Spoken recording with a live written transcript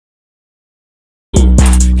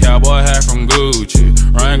Cowboy hat from Gucci,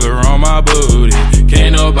 Wrangler on my booty.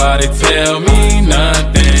 Can't nobody tell me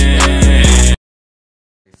nothing.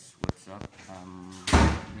 What's up?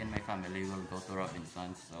 Me and my family will go to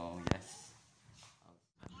Robinson's, so yes.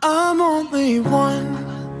 I'm only one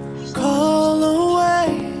call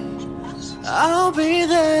away. I'll be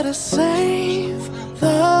there to save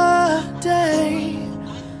the day.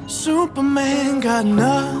 Superman got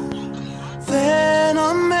nothing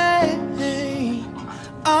on me.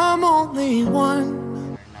 I'm only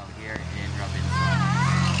one. We're now here in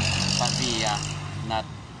Robinson's. Pavia, not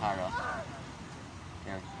Haro.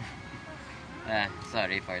 Here.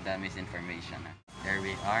 Sorry for the misinformation. There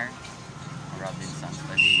we are, Robinson's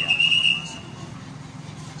Pavia.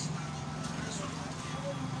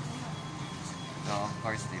 So of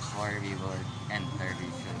course, before we will enter, we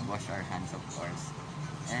should wash our hands, of course.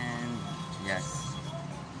 And yes.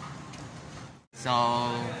 So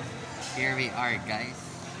here we are, guys,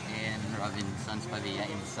 in Robinson's Pavia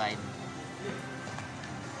inside.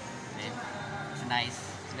 Okay. It's nice.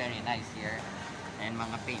 It's very nice here. And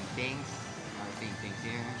mga paintings.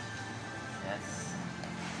 Here. Yes.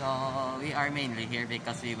 So we are mainly here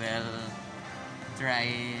because we will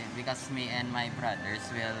because me and my brothers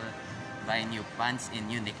will buy new pants in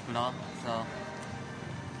Uniqlo. So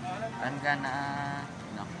I'm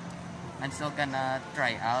still gonna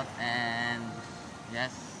try out, and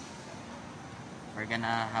yes, we're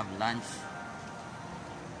gonna have lunch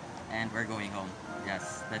and we're going home.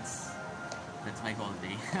 Yes, that's my whole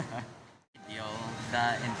day.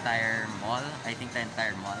 The entire mall, I think the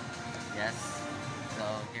entire mall. Yes. So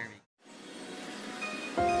here we go.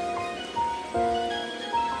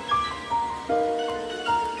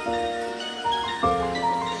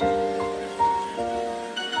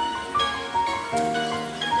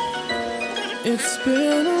 It's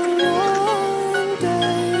been a long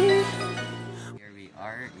day. Here we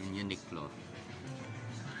are in Uniqlo.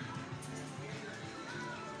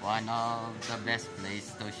 One of the best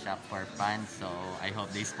place to shop for pants, so I hope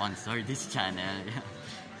they sponsor this channel.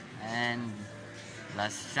 And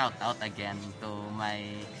last shout out again to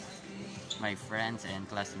my friends and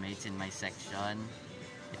classmates in my section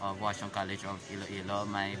of Washington College of Iloilo,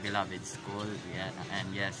 my beloved school. Yeah, and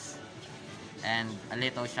yes, and a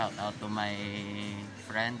little shout out to my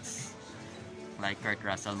friends like Kurt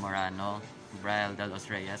Russell Morano, Brian De Los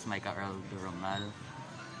Reyes, Micah Earl Duromal,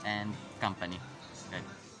 and company. Good.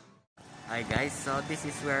 Hi guys, so this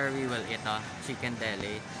is where we will eat chicken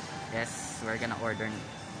deli. Yes, we're gonna order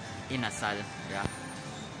inasal, yeah,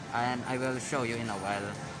 and I will show you in a while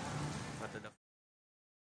what the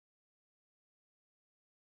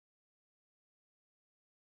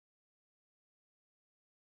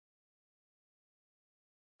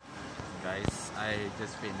guys, I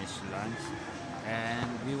just finished lunch and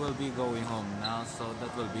we will be going home now, so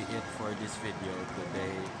that will be it for this video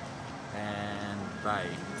today, and bye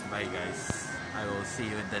guys. I will see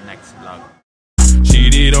you in the next vlog.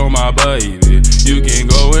 Cheated on my baby, you can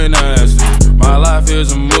go and ask her. My life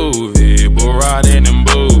is a movie.